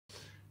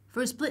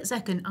For a split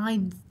second,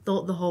 I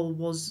thought the whole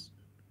was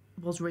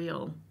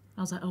real.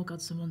 I was like, oh God,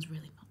 someone's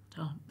really fucked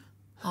up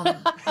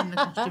in the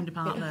costume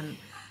department.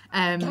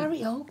 Gary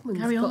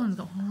Oldman's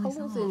got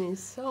holes in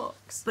his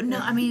socks. But no,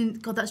 I mean,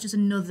 God, that's just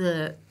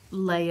another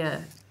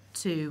layer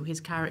to his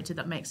character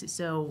that makes it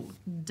so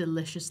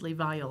deliciously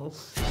vile.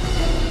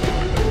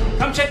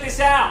 Come check this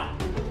out!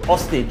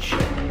 Hostage.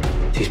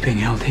 He's being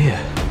held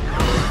here.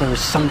 There is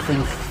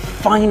something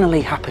finally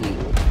happening.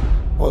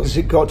 What has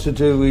it got to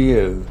do with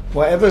you?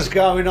 Whatever's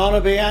going on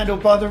will be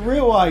handled by the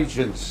real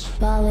agents.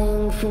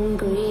 Falling from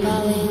green.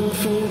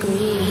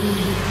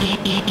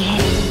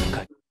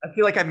 I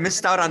feel like I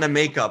missed out on the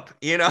makeup,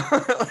 you know?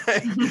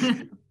 Like,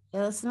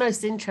 Yeah, that's the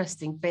most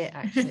interesting bit,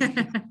 actually.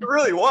 it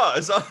really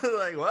was. I was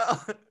like, wow,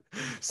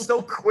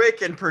 so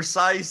quick and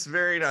precise.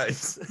 Very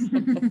nice.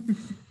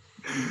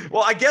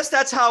 Well, I guess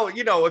that's how,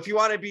 you know, if you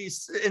want to be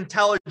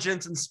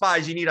intelligent and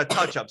spies, you need a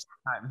touch-up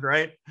sometimes,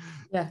 right?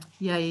 Yeah.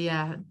 You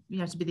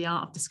have to be the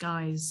art of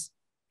disguise.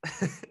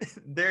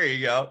 There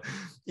you go.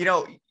 You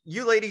know,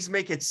 you ladies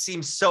make it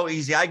seem so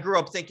easy. I grew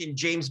up thinking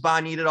James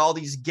Bond needed all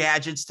these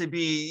gadgets to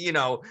be, you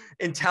know,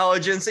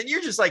 intelligence, and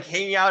you're just like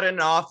hanging out in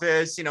an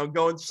office, you know,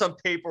 going through some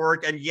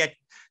paperwork and yet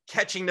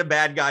catching the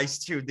bad guys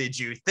too. Did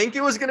you think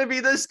it was going to be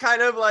this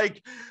kind of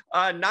like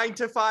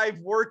 9-to-5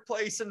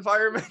 workplace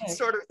environment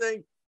sort of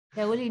thing?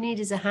 Yeah, all you need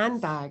is a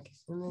handbag.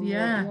 And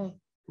Yeah.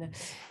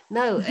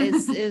 No,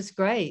 it's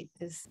great.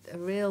 It's a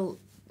real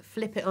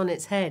flip it on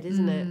its head,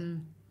 isn't it?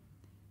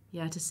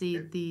 Yeah, to see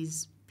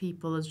these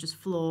people as just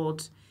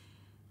flawed,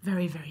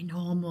 very, very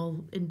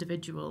normal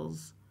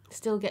individuals.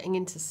 Still getting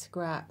into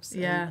scraps.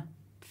 Yeah. And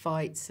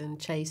fights and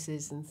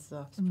chases and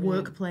stuff. It's And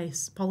brilliant.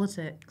 workplace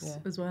politics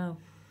as well.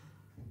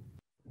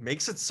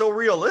 Makes it so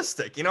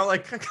realistic, you know,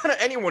 like kind of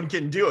anyone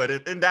can do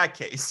it in that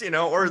case, you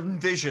know, or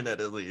envision it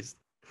at least.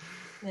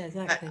 Yeah,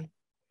 exactly.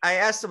 I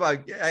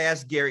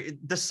asked Gary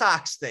the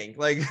socks thing.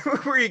 Like,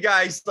 were you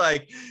guys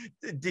like,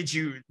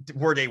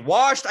 were they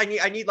washed? I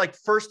need like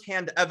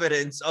firsthand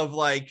evidence of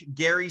like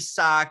Gary's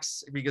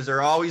socks because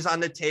they're always on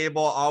the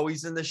table,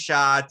 always in the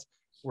shot.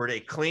 Were they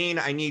clean?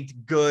 I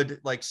need good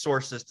like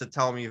sources to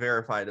tell me,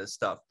 verify this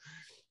stuff.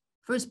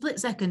 For a split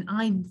second,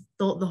 I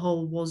thought the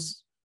whole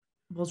was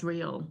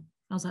real.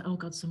 I was like, oh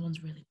God,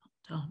 someone's really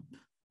fucked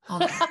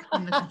up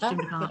in the costume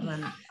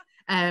department.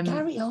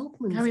 Gary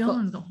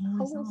Oldman's got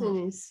holes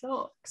in his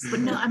socks.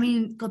 But no, I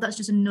mean, God, that's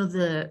just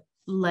another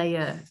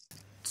layer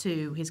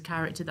to his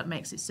character that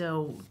makes it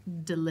so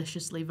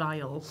deliciously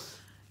vile.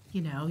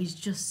 You know, he's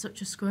just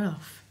such a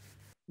scruff.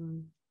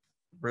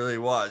 Really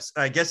was.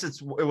 I guess it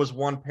was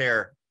one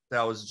pair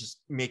that was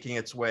just making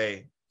its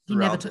way. He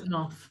never took them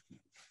off.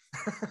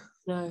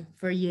 No.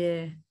 For a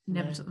year,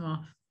 never took them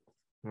off.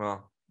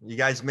 Well, you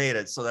guys made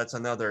it, so that's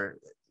another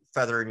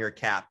feather in your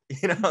cap,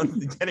 you know,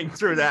 getting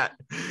through that.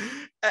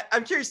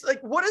 I'm curious,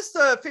 like, what is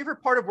the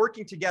favorite part of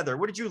working together?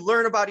 What did you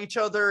learn about each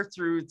other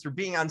through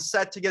being on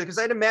set together? Because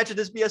I'd imagine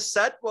this be a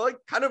set, well, like,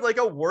 kind of like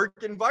a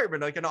work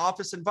environment, like an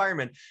office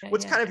environment.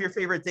 What's kind of your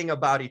favorite thing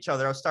about each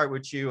other? I'll start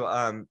with you,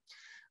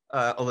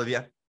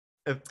 Olivia.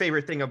 A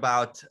favorite thing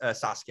about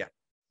Saskia?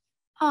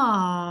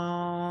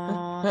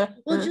 Aww.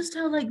 Well, just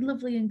how like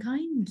lovely and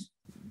kind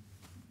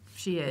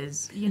she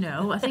is, you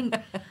know. I think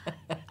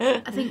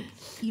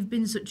you've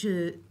been such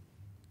a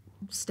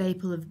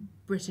staple of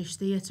British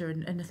theatre,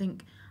 and I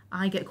think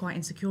I get quite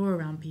insecure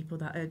around people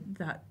that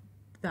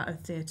are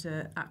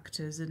theatre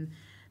actors, and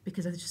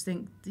because I just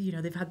think, you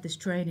know, they've had this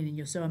training and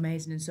you're so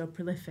amazing and so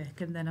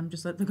prolific, and then I'm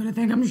just like, they're gonna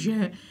think I'm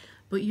shit.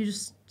 But you're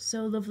just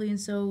so lovely and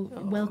so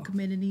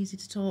welcoming and easy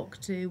to talk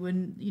to,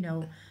 and, you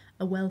know,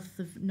 a wealth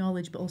of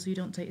knowledge, but also you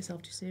don't take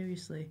yourself too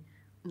seriously.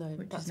 No,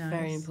 that's nice.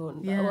 very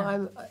important.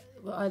 Yeah.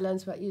 What I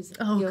learned about you is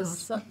Oh, you're God.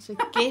 such a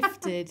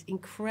gifted,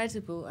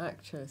 incredible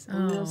actress,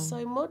 and you're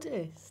so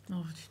modest.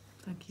 Oh,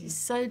 thank you. You're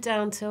so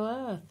down to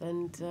earth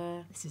and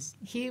This is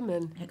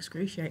human.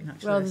 excruciating,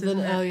 actually. Rather this, than,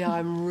 isn't it? oh yeah,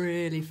 I'm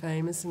really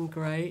famous and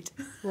great.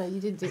 No, you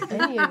didn't do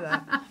any of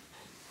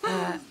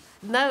that.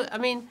 No, I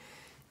mean,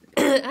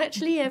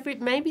 actually,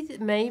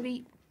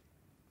 maybe.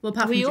 Well,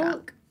 apart from we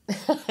all, Jack.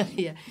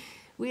 yeah,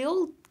 we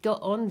all got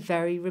on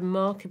very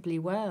remarkably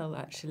well,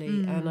 actually,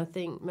 and I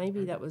think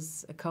maybe that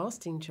was a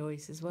casting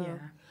choice as well.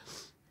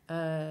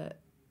 Yeah.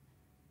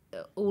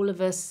 All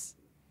of us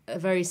are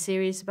very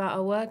serious about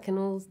our work and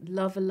all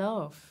love a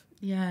laugh.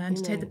 Yeah, and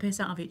You to take know. the piss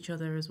out of each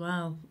other as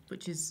well,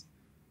 which is,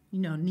 you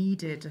know,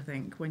 needed, I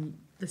think, when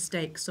the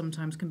stakes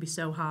sometimes can be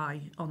so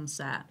high on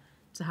set.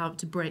 To have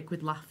to break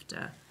with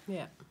laughter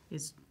Yeah,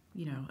 is,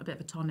 you know, a bit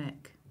of a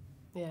tonic.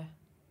 yeah.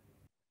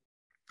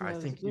 I No,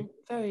 think we're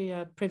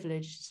very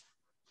privileged.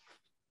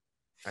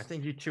 I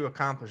think you two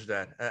accomplished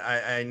that.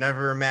 I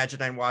never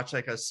imagined I'd watch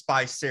like a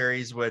spy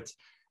series with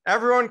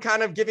everyone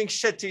kind of giving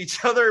shit to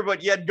each other,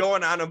 but yet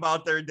going on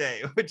about their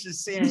day, which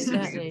just seems to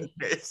be the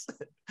case.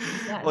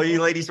 Well, you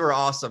ladies were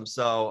awesome.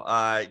 So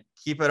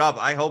keep it up.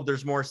 I hope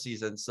there's more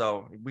seasons.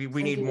 So we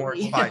need more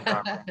spy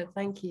drama.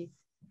 Thank you.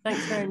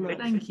 Thanks very much.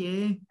 Thank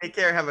you. Take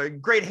care. Have a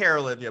great hair,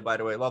 Olivia, by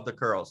the way. Love the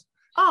curls.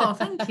 Oh,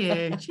 thank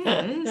you.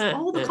 Cheers.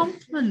 All the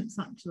compliments,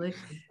 actually.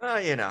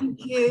 You know.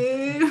 Thank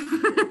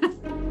you.